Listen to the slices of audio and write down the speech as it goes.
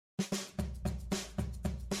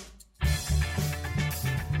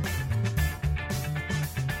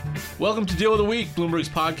Welcome to Deal of the Week, Bloomberg's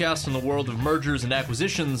podcast on the world of mergers and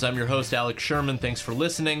acquisitions. I'm your host, Alex Sherman. Thanks for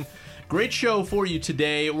listening. Great show for you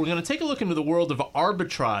today. We're going to take a look into the world of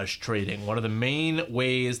arbitrage trading, one of the main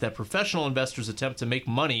ways that professional investors attempt to make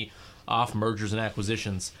money off mergers and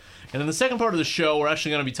acquisitions. And in the second part of the show, we're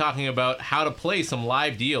actually going to be talking about how to play some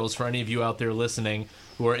live deals for any of you out there listening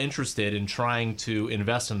who are interested in trying to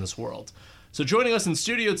invest in this world. So joining us in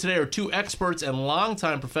studio today are two experts and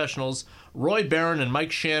longtime professionals, Behren and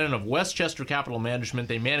Mike Shannon of Westchester Capital Management.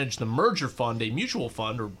 They manage the Merger Fund, a mutual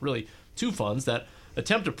fund, or really two funds, that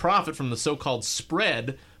attempt to profit from the so-called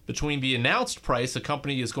spread between the announced price a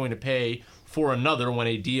company is going to pay for another when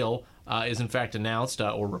a deal is in fact announced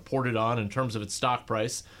or reported on in terms of its stock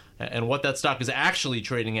price, and what that stock is actually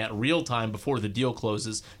trading at real time before the deal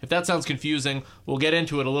closes. If that sounds confusing, we'll get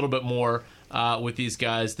into it a little bit more with these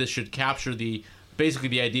guys. This should capture basically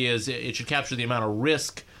the idea is it should capture the amount of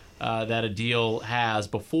risk that a deal has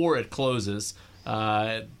before it closes,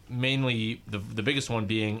 mainly the biggest one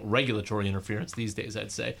being regulatory interference these days,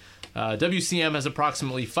 I'd say. WCM has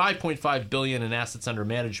approximately $5.5 billion in assets under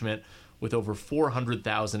management with over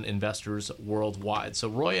 400,000 investors worldwide. So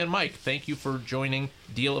Roy and Mike, thank you for joining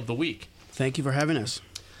Deal of the Week. Thank you for having us.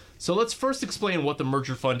 So let's first explain what the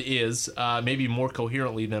Merger Fund is, maybe more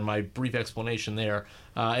coherently than my brief explanation there,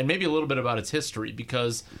 and maybe a little bit about its history,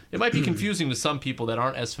 because it might be confusing to some people that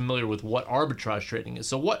aren't as familiar with what arbitrage trading is.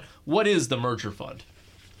 So what is the Merger Fund?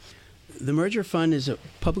 The Merger Fund is a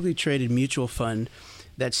publicly traded mutual fund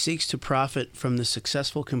that seeks to profit from the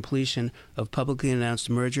successful completion of publicly announced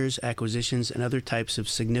mergers, acquisitions, and other types of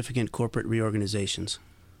significant corporate reorganizations.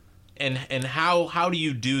 And how do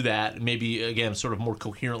you do that, maybe, again, sort of more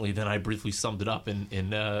coherently than I briefly summed it up in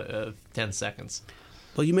 10 seconds?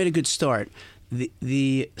 Well, you made a good start.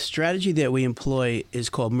 The strategy that we employ is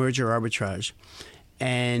called merger arbitrage.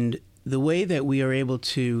 And the way that we are able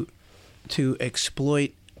to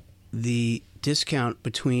exploit the discount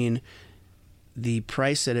between the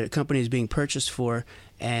price that a company is being purchased for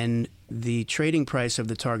and the trading price of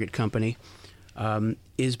the target company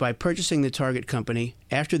is by purchasing the target company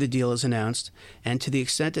after the deal is announced, and to the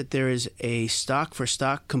extent that there is a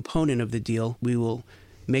stock-for-stock component of the deal, we will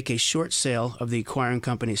make a short sale of the acquiring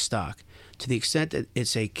company's stock. To the extent that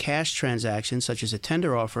it's a cash transaction, such as a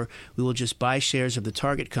tender offer, we will just buy shares of the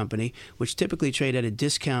target company, which typically trade at a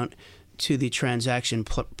discount to the transaction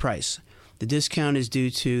price. The discount is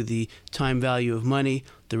due to the time value of money,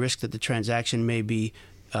 the risk that the transaction may be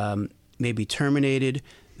terminated,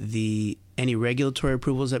 any regulatory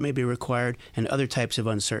approvals that may be required, and other types of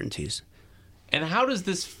uncertainties. And how does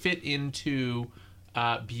this fit into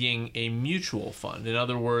being a mutual fund? In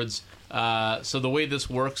other words, so the way this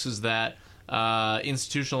works is that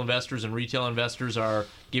institutional investors and retail investors are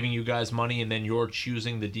giving you guys money, and then you're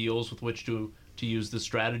choosing the deals with which to use the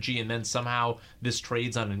strategy, and then somehow this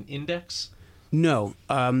trades on an index? No,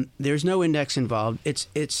 there's no index involved. It's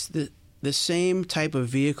the same type of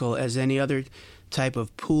vehicle as any other type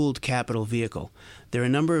of pooled capital vehicle. There are a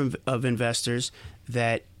number of investors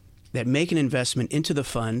that make an investment into the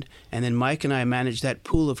fund, and then Mike and I manage that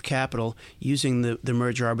pool of capital using the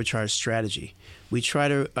merger arbitrage strategy. We try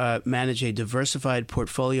to manage a diversified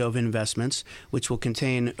portfolio of investments, which will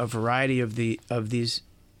contain a variety of these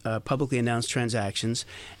publicly announced transactions,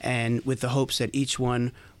 and with the hopes that each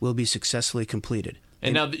one will be successfully completed.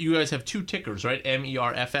 And now you guys have two tickers, right?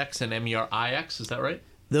 MERFX and MERIX, is that right?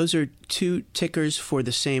 Those are two tickers for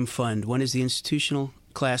the same fund. One is the institutional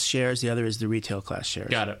class shares, the other is the retail class shares.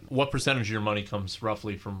 Got it. What percentage of your money comes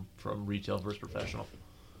roughly from retail versus professional?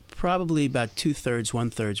 Probably about 2/3,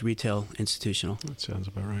 1/3 retail, institutional. That sounds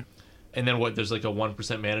about right. And then what, there's like a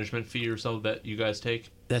 1% management fee or so that you guys take?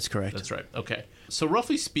 That's correct. That's right. Okay. So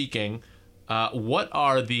roughly speaking, what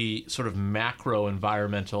are the sort of macro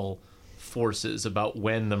environmental forces about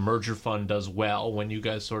when the merger fund does well, when you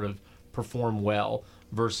guys sort of perform well,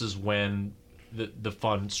 versus when the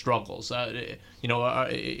fund struggles?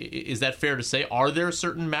 Is that fair to say? Are there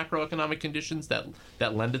certain macroeconomic conditions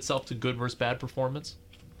that lend itself to good versus bad performance?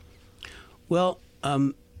 Well,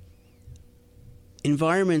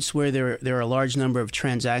 environments where there are a large number of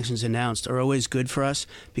transactions announced are always good for us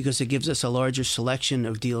because it gives us a larger selection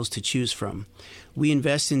of deals to choose from. We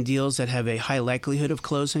invest in deals that have a high likelihood of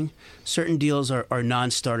closing. Certain deals are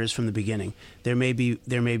non-starters from the beginning. There may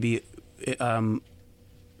be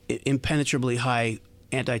impenetrably high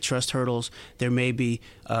antitrust hurdles. There may be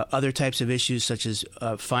other types of issues such as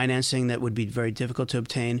financing that would be very difficult to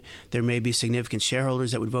obtain. There may be significant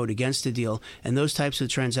shareholders that would vote against the deal, and those types of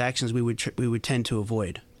transactions we would tend to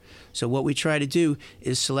avoid. So what we try to do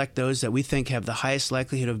is select those that we think have the highest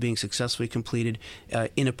likelihood of being successfully completed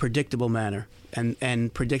in a predictable manner.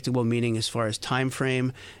 And predictable meaning as far as time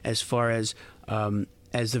frame, as far as the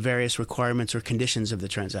various requirements or conditions of the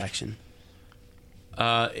transaction.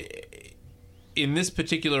 In this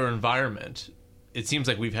particular environment, it seems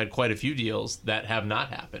like we've had quite a few deals that have not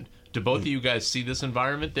happened. Do both of you guys see this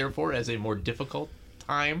environment, therefore, as a more difficult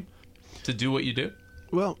time to do what you do?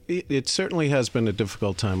 Well, it certainly has been a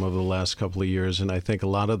difficult time over the last couple of years, and I think a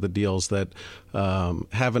lot of the deals that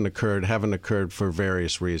haven't occurred for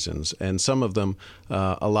various reasons. And some of them,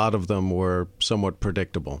 a lot of them were somewhat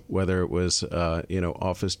predictable, whether it was,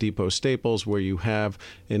 Office Depot Staples, where you have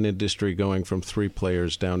an industry going from 3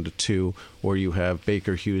 players down to 2, or you have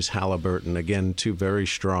Baker Hughes, Halliburton, again, 2 very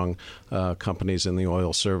strong companies in the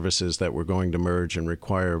oil services that were going to merge and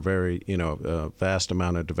require very, vast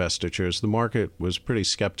amount of divestitures. The market was pretty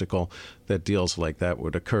skeptical that deals like that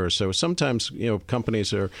would occur. So sometimes,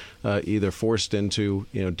 companies are either forced into,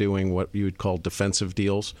 doing what you would call defensive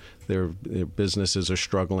deals. Their businesses are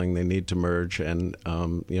struggling. They need to merge. And,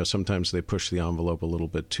 sometimes they push the envelope a little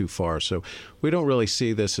bit too far. So we don't really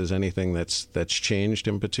see this as anything that's changed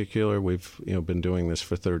in particular. We've, been doing this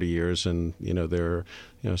for 30 years. And, there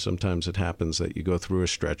are, sometimes it happens that you go through a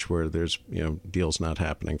stretch where there's, deals not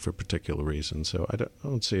happening for particular reasons. So I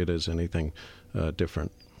don't see it as anything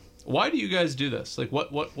different. Why do you guys do this? Like,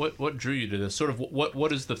 what drew you to this? Sort of,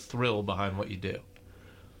 what is the thrill behind what you do?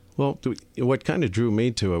 Well, what kind of drew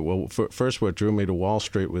me to it? Well, first, what drew me to Wall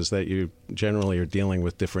Street was that you generally are dealing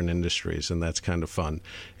with different industries, and that's kind of fun.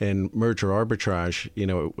 And merger arbitrage,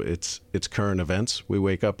 it's current events. We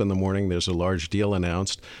wake up in the morning, there's a large deal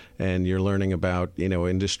announced, and you're learning about,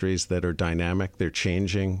 industries that are dynamic, they're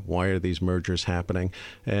changing. Why are these mergers happening?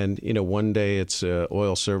 And, one day it's an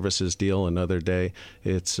oil services deal, another day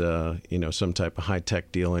it's, some type of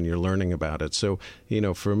high-tech deal, and you're learning about it. So,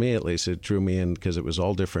 for me at least, it drew me in because it was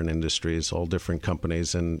all different industries, all different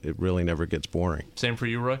companies, and it really never gets boring. Same for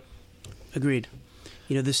you, Roy? Agreed.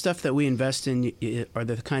 The stuff that we invest in are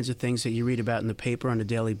the kinds of things that you read about in the paper on a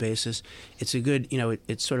daily basis. It's a good,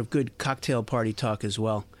 it's sort of good cocktail party talk as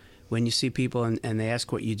well. When you see people and they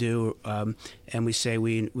ask what you do, and we say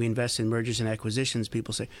we invest in mergers and acquisitions,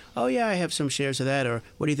 people say, "Oh yeah, I have some shares of that," or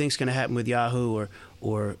 "What do you think is going to happen with Yahoo?"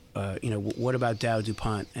 or "What about Dow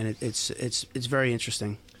Dupont?" And it's very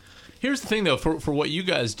interesting. Here's the thing, though, for what you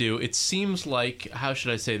guys do, it seems like, how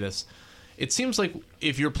should I say this? It seems like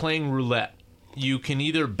if you're playing roulette, you can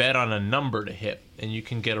either bet on a number to hit and you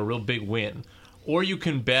can get a real big win, or you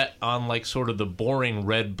can bet on like sort of the boring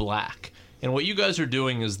red-black. And what you guys are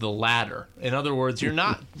doing is the latter. In other words, you're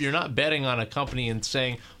not betting on a company and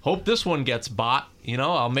saying, "Hope this one gets bought.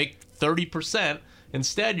 I'll make 30%."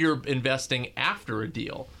 Instead, you're investing after a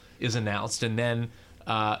deal is announced and then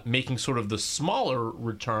making sort of the smaller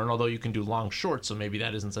return. Although you can do long short, so maybe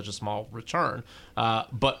that isn't such a small return.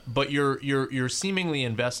 But you're seemingly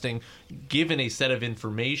investing given a set of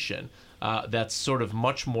information that's sort of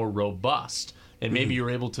much more robust, and maybe you're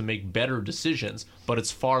able to make better decisions. But it's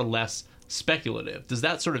far less speculative. Does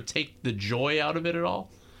that sort of take the joy out of it at all?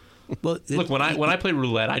 Well, look, when I play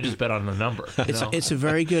roulette, I just bet on the number. It's a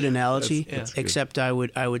very good analogy. That's except I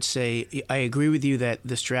would say I agree with you that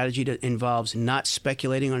the strategy involves not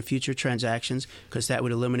speculating on future transactions, because that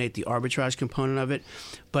would eliminate the arbitrage component of it.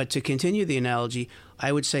 But to continue the analogy,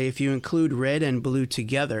 I would say if you include red and blue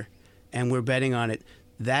together, and we're betting on it,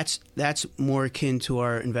 that's more akin to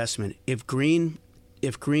our investment. If green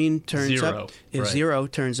turns zero. up, if Right. zero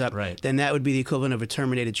turns up, Right. then that would be the equivalent of a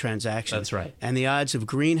terminated transaction. That's right. And the odds of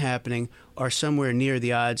green happening are somewhere near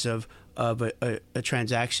the odds of a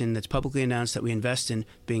transaction that's publicly announced that we invest in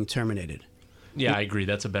being terminated. Yeah, I agree.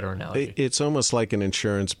 That's a better analogy. It's almost like an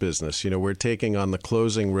insurance business. We're taking on the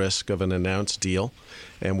closing risk of an announced deal,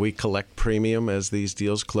 and we collect premium as these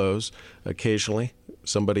deals close. Occasionally,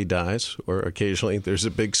 somebody dies, or occasionally there's a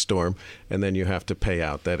big storm, and then you have to pay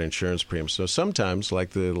out that insurance premium. So sometimes,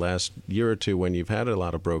 like the last year or two when you've had a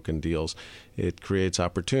lot of broken deals, it creates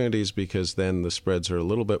opportunities because then the spreads are a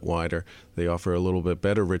little bit wider. They offer a little bit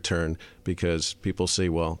better return because people see,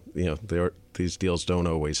 well, these deals don't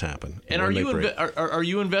always happen. And are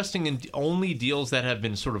you investing in only deals that have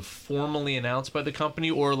been sort of formally announced by the company,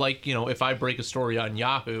 or like, if I break a story on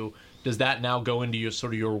Yahoo, does that now go into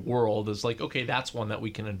your world as like, okay, that's one that we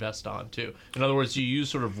can invest on too? In other words, you use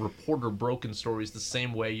sort of reporter broken stories the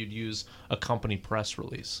same way you'd use a company press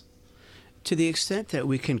release. To the extent that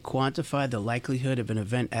we can quantify the likelihood of an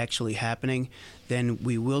event actually happening, then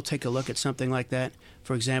we will take a look at something like that.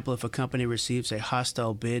 For example, if a company receives a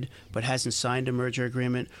hostile bid but hasn't signed a merger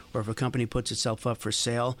agreement, or if a company puts itself up for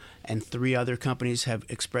sale and 3 other companies have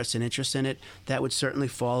expressed an interest in it, that would certainly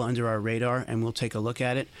fall under our radar, and we'll take a look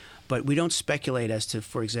at it. But we don't speculate as to,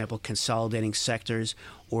 for example, consolidating sectors,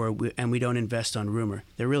 and we don't invest on rumor.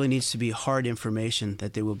 There really needs to be hard information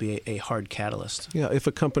that there will be a hard catalyst. Yeah, if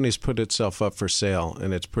a company's put itself up for sale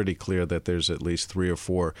and it's pretty clear that there's at least 3 or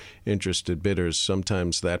 4 interested bidders,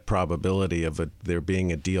 sometimes that probability of there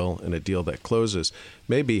being a deal and a deal that closes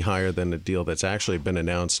may be higher than a deal that's actually been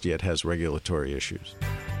announced yet has regulatory issues.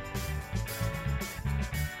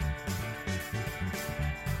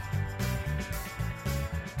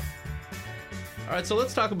 All right, so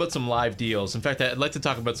let's talk about some live deals. In fact, I'd like to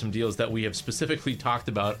talk about some deals that we have specifically talked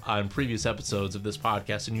about on previous episodes of this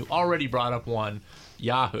podcast, and you already brought up one,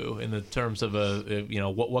 Yahoo, in the terms of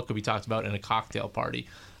what could be talked about in a cocktail party.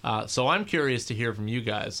 So I'm curious to hear from you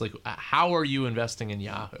guys. Like, how are you investing in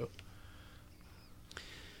Yahoo?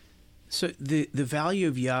 So the value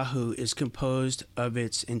of Yahoo is composed of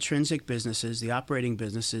its intrinsic businesses, the operating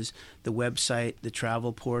businesses, the website, the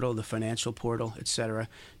travel portal, the financial portal, etc.,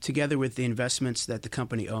 together with the investments that the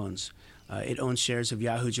company owns. It owns shares of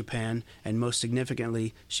Yahoo Japan and, most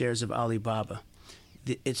significantly, shares of Alibaba.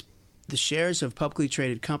 The shares of publicly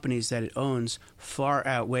traded companies that it owns far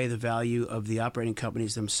outweigh the value of the operating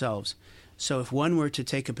companies themselves. So if one were to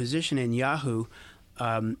take a position in Yahoo,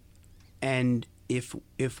 and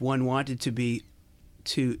if one wanted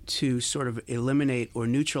to sort of eliminate or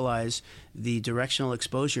neutralize the directional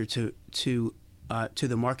exposure to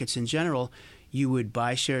the markets in general, you would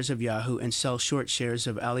buy shares of Yahoo and sell short shares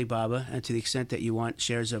of Alibaba, and to the extent that you want,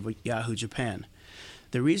 shares of Yahoo Japan.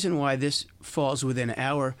 The reason why this falls within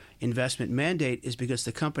our investment mandate is because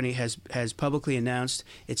the company has publicly announced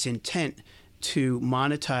its intent to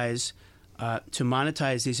monetize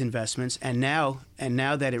these investments, and now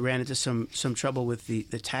that it ran into some trouble with the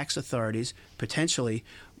tax authorities, potentially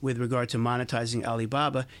with regard to monetizing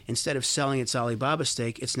Alibaba, instead of selling its Alibaba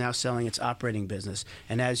stake, it's now selling its operating business.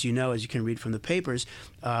 And as you know, as you can read from the papers,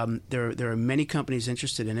 there are many companies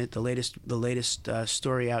interested in it. The latest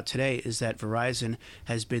story out today is that Verizon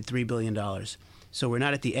has bid $3 billion. So we're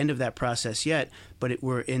not at the end of that process yet, but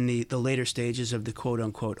we're in the later stages of the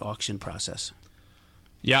quote-unquote auction process.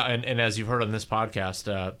 Yeah, and as you've heard on this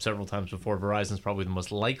podcast several times before, Verizon's probably the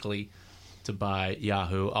most likely to buy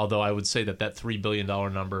Yahoo, although I would say that $3 billion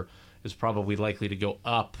number is probably likely to go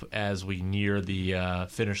up as we near the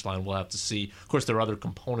finish line. We'll have to see. Of course, there are other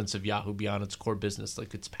components of Yahoo beyond its core business,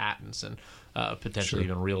 like its patents and potentially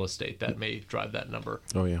even real estate, that may drive that number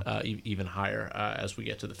even higher as we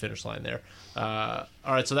get to the finish line there. All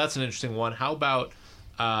right, so that's an interesting one. How about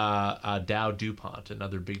Dow Dupont,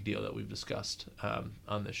 another big deal that we've discussed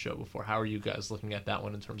on this show before? How are you guys looking at that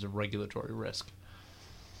one in terms of regulatory risk?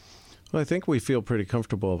 Well, I think we feel pretty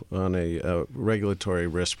comfortable on a regulatory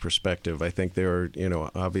risk perspective. I think there are,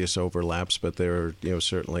 obvious overlaps, but there are,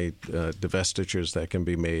 certainly divestitures that can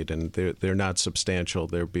be made, and they're not substantial.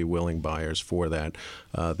 There'd be willing buyers for that.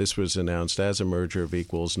 This was announced as a merger of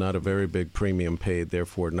equals, not a very big premium paid,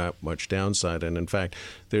 therefore not much downside. And in fact,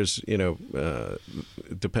 there's,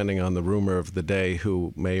 depending on the rumor of the day,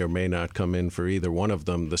 who may or may not come in for either one of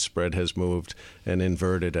them, the spread has moved and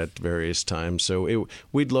inverted at various times. So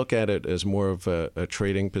we'd look at it as more of a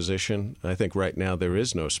trading position. I think right now there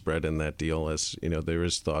is no spread in that deal, as there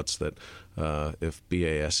is thoughts that if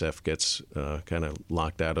BASF gets kind of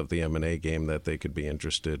locked out of the M&A game, that they could be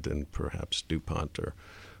interested in perhaps Dupont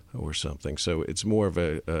or something. So it's more of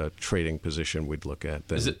a trading position we'd look at.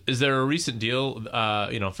 Is there a recent deal,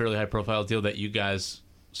 fairly high profile deal that you guys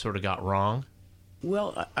sort of got wrong?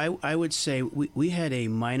 Well, I would say we had a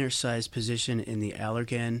minor sized position in the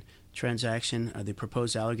Allergan transaction, the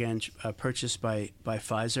proposed Allergan purchase by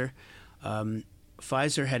Pfizer.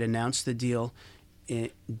 Pfizer had announced the deal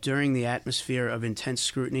during the atmosphere of intense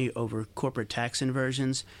scrutiny over corporate tax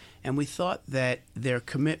inversions, and we thought that their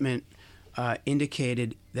commitment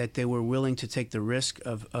indicated that they were willing to take the risk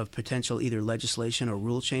of potential either legislation or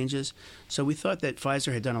rule changes. So we thought that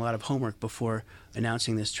Pfizer had done a lot of homework before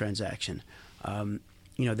announcing this transaction.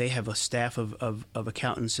 They have a staff of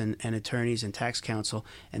accountants and attorneys and tax counsel,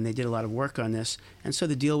 and they did a lot of work on this. And so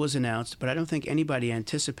the deal was announced, but I don't think anybody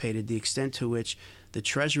anticipated the extent to which the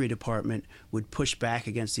Treasury Department would push back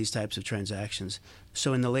against these types of transactions.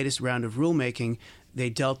 So in the latest round of rulemaking, they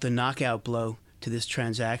dealt the knockout blow to this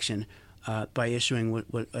transaction by issuing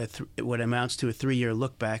what amounts to a 3-year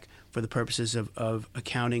look back for the purposes of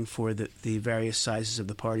accounting for the various sizes of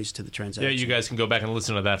the parties to the transaction. Yeah, you guys can go back and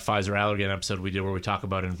listen to that Pfizer-Allergan episode we did where we talk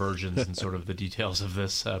about inversions and sort of the details of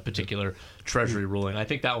this particular Treasury ruling. I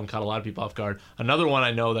think that one caught a lot of people off guard. Another one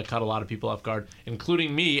I know that caught a lot of people off guard,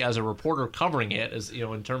 including me as a reporter covering it, as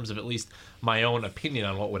in terms of at least my own opinion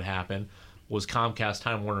on what would happen, was Comcast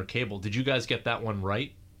Time Warner Cable. Did you guys get that one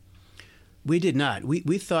right? We did not.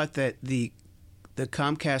 We thought that the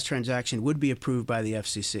Comcast transaction would be approved by the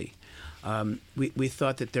FCC. We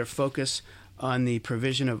thought that their focus on the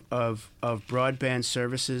provision of broadband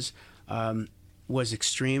services was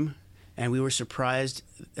extreme, and we were surprised,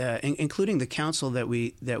 including the counsel that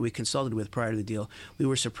we consulted with prior to the deal. We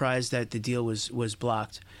were surprised that the deal was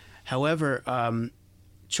blocked. However,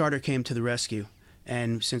 Charter came to the rescue,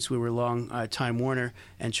 and since we were long Time Warner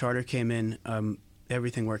and Charter came in,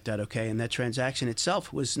 everything worked out okay, and that transaction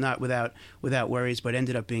itself was not without worries, but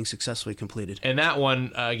ended up being successfully completed. And that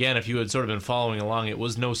one, again, if you had sort of been following along, it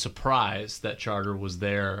was no surprise that Charter was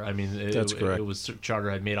there. I mean, That's correct. It was Charter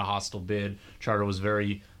had made a hostile bid. Charter was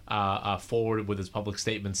very forward with his public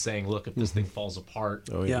statements saying, look, if this thing falls apart,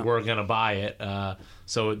 we're going to buy it.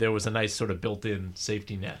 So there was a nice sort of built-in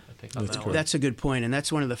safety net, I think, on that one. That's a good point, and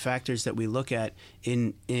that's one of the factors that we look at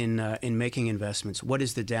in making investments. What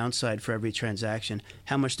is the downside for every transaction?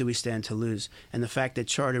 How much do we stand to lose? And the fact that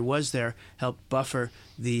Charter was there helped buffer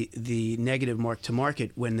the negative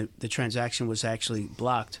mark-to-market when the transaction was actually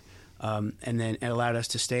blocked. And then it allowed us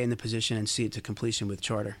to stay in the position and see it to completion with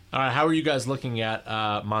Charter. All right, how are you guys looking at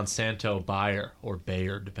Monsanto Bayer, or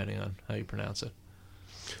Bayer, depending on how you pronounce it?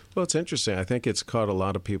 Well, it's interesting. I think it's caught a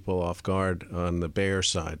lot of people off guard on the Bayer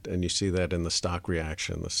side, and you see that in the stock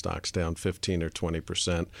reaction. The stock's down 15 or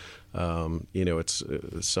 20%. It's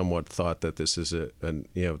somewhat thought that this is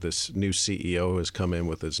this new CEO has come in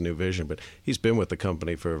with his new vision, but he's been with the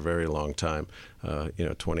company for a very long time,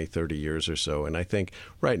 20, 30 years or so. And I think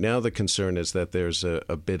right now the concern is that there's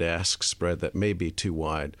a bid-ask spread that may be too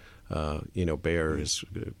wide. Bayer has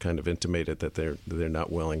kind of intimated that they're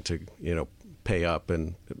not willing to, pay up,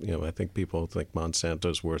 and I think people think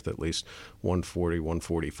Monsanto's worth at least 140,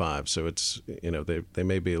 145. So it's they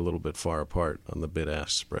may be a little bit far apart on the bid-ask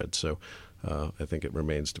spread. So I think it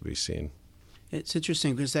remains to be seen. It's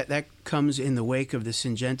interesting because that comes in the wake of the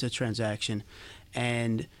Syngenta transaction,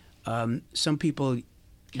 and some people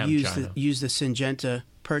use the Syngenta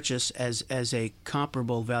purchase as a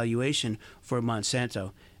comparable valuation for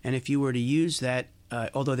Monsanto. And if you were to use that,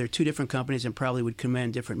 although they're two different companies and probably would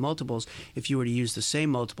command different multiples, if you were to use the same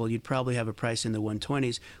multiple, you'd probably have a price in the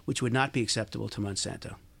 120s, which would not be acceptable to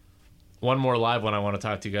Monsanto. One more live one I want to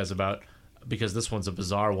talk to you guys about, because this one's a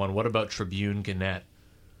bizarre one. What about Tribune Gannett?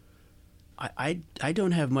 I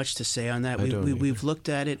don't have much to say on that. We've looked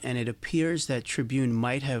at it, and it appears that Tribune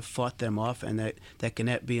might have fought them off, and that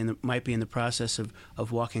Gannett might be in the process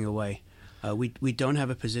of walking away. We don't have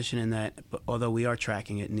a position in that, although we are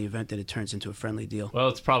tracking it in the event that it turns into a friendly deal. Well,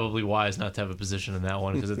 it's probably wise not to have a position in that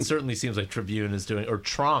one, because it certainly seems like Tribune is doing, or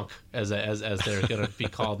Tronc, as they're going to be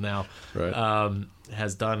called now, right.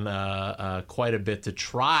 Has done quite a bit to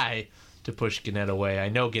try to push Gannett away. I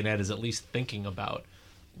know Gannett is at least thinking about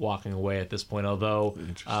walking away at this point, although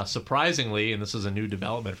surprisingly, and this is a new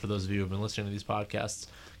development for those of you who have been listening to these podcasts,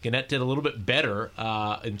 Gannett did a little bit better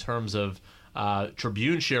in terms of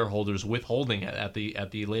Tribune shareholders withholding at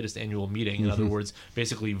the latest annual meeting. In other words,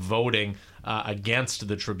 basically voting against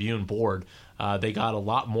the Tribune board. They got a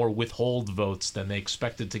lot more withhold votes than they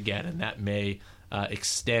expected to get, and that may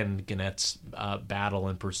extend Gannett's battle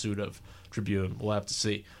in pursuit of Tribune. We'll have to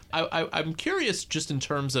see. I'm curious, just in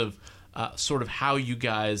terms of sort of how you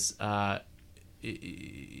guys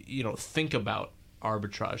think about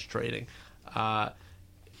arbitrage trading.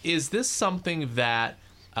 Is this something that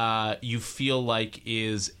you feel like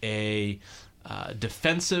is a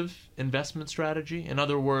defensive investment strategy? In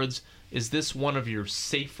other words, is this one of your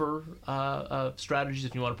safer strategies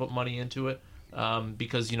if you want to put money into it?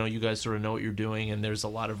 Because you guys sort of know what you're doing, and there's a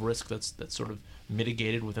lot of risk that's sort of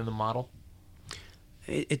mitigated within the model.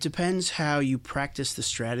 It depends how you practice the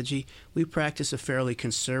strategy. We practice a fairly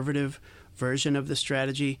conservative version of the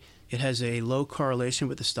strategy. It has a low correlation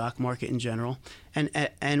with the stock market in general,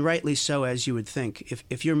 and rightly so, as you would think.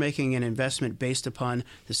 If you're making an investment based upon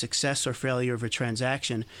the success or failure of a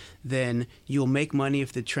transaction, then you'll make money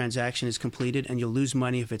if the transaction is completed, and you'll lose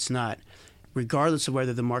money if it's not, regardless of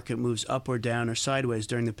whether the market moves up or down or sideways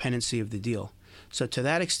during the pendency of the deal. So to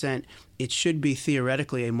that extent, it should be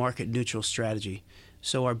theoretically a market-neutral strategy.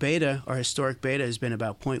 So our beta, our historic beta, has been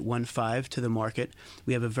about 0.15 to the market.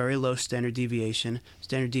 We have a very low standard deviation.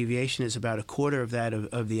 Standard deviation is about a quarter of that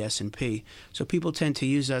of the S&P. So people tend to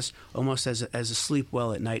use us almost as a sleep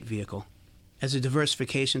well at night vehicle, as a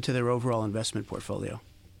diversification to their overall investment portfolio.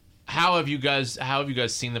 How have you guys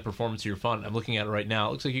seen the performance of your fund? I'm looking at it right now.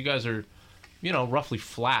 It looks like you guys are, roughly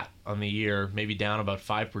flat on the year, maybe down about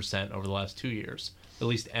 5% over the last 2 years. At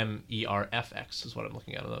least MERFX is what I'm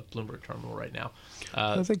looking at on the Bloomberg terminal right now.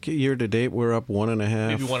 I think year to date we're up 1.5%.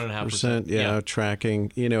 Maybe 1.5%. Yeah,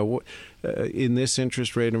 tracking. In this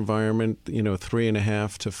interest rate environment,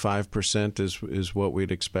 3.5% to 5% is what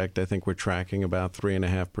we'd expect. I think we're tracking about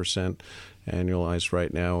 3.5% annualized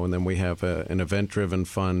right now, and then we have an event-driven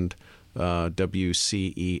fund, WCEIX.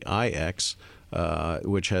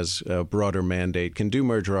 Which has a broader mandate, can do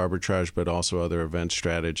merger arbitrage, but also other event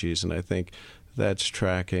strategies. And I think that's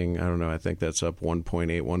tracking, I think that's up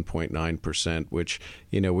 1.8, 1.9%, which,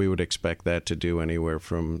 we would expect that to do anywhere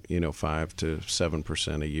from, 5 to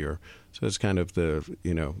 7% a year. So it's kind of the,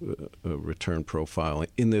 return profile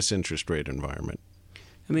in this interest rate environment.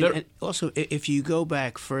 I mean, and also, if you go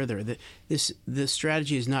back further, the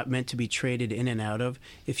strategy is not meant to be traded in and out of.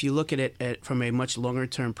 If you look at it from a much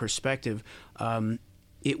longer-term perspective,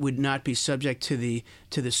 it would not be subject to the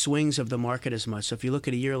swings of the market as much. So if you look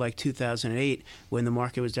at a year like 2008, when the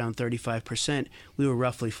market was down 35%, we were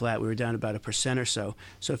roughly flat. We were down about 1% or so.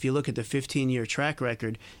 So if you look at the 15-year track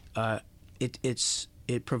record,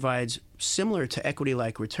 it provides similar to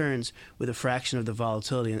equity-like returns with a fraction of the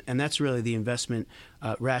volatility, and that's really the investment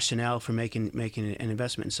rationale for making an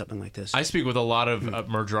investment in something like this. I speak with a lot of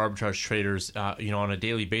merger arbitrage traders, on a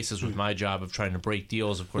daily basis with my job of trying to break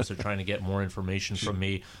deals. Of course, they're trying to get more information from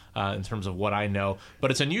me in terms of what I know,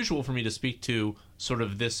 but it's unusual for me to speak to sort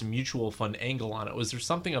of this mutual fund angle on it. Was there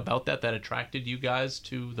something about that attracted you guys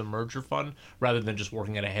to the merger fund rather than just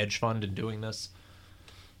working at a hedge fund and doing this?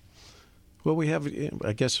 Well, we have,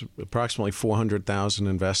 I guess, approximately 400,000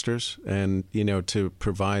 investors, and to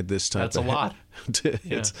provide this type that's a lot.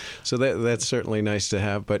 So that's certainly nice to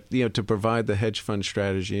have. But to provide the hedge fund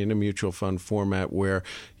strategy in a mutual fund format where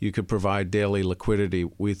you could provide daily liquidity,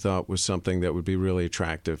 we thought was something that would be really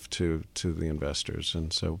attractive to the investors.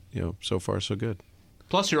 And so so far so good.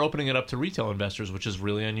 Plus, you're opening it up to retail investors, which is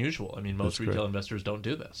really unusual. I mean, most retail investors don't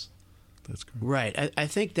do this. That's correct. Right. I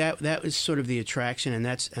think that was sort of the attraction, and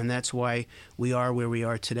that's why we are where we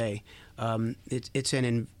are today. It's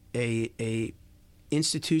a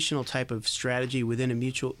institutional type of strategy within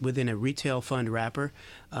a retail fund wrapper,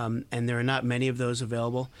 and there are not many of those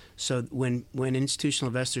available. So when institutional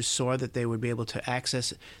investors saw that they would be able to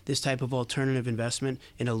access this type of alternative investment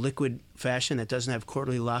in a liquid fashion that doesn't have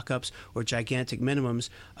quarterly lockups or gigantic minimums,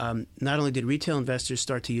 not only did retail investors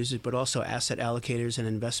start to use it, but also asset allocators and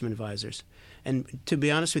investment advisors. And to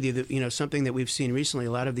be honest with you, something that we've seen recently,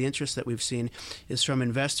 a lot of the interest that we've seen is from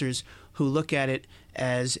investors who look at it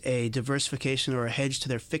as a diversification or a hedge to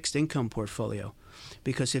their fixed income portfolio.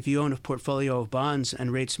 Because if you own a portfolio of bonds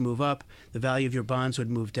and rates move up, the value of your bonds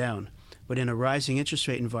would move down. But in a rising interest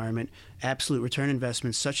rate environment, absolute return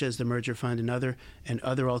investments such as the merger fund and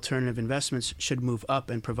other alternative investments should move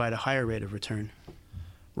up and provide a higher rate of return.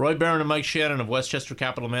 Roy Behren and Mike Shannon of Westchester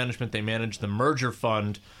Capital Management, they manage the merger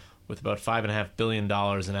fund with about $5.5 billion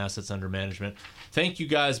in assets under management. Thank you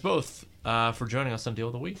guys both for joining us on Deal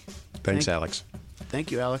of the Week. Thanks, Alex. Thank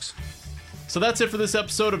you, Alex. So that's it for this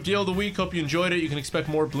episode of Deal of the Week. Hope you enjoyed it. You can expect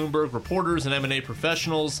more Bloomberg reporters and M&A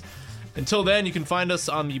professionals. Until then, you can find us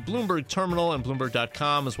on the Bloomberg Terminal and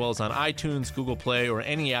Bloomberg.com, as well as on iTunes, Google Play, or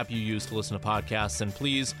any app you use to listen to podcasts. And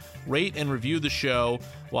please rate and review the show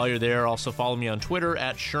while you're there. Also follow me on Twitter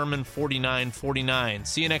at Sherman4949.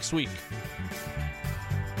 See you next week.